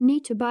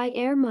need to buy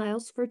air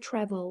miles for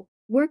travel.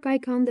 Work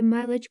icon. The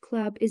Mileage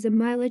Club is a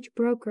mileage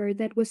broker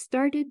that was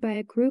started by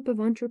a group of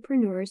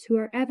entrepreneurs who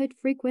are avid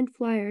frequent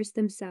flyers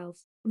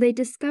themselves. They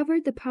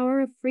discovered the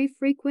power of free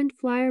frequent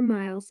flyer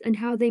miles and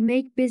how they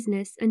make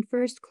business and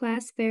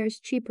first-class fares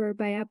cheaper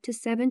by up to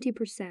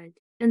 70%.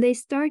 And they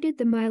started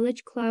the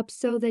Mileage Club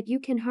so that you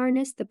can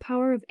harness the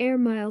power of air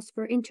miles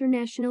for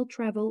international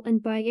travel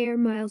and buy air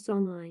miles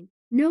online.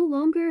 No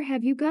longer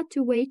have you got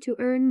to wait to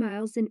earn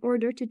miles in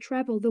order to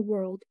travel the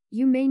world.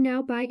 You may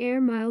now buy air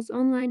miles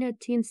online at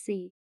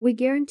TNC. We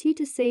guarantee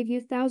to save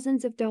you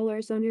thousands of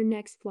dollars on your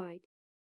next flight.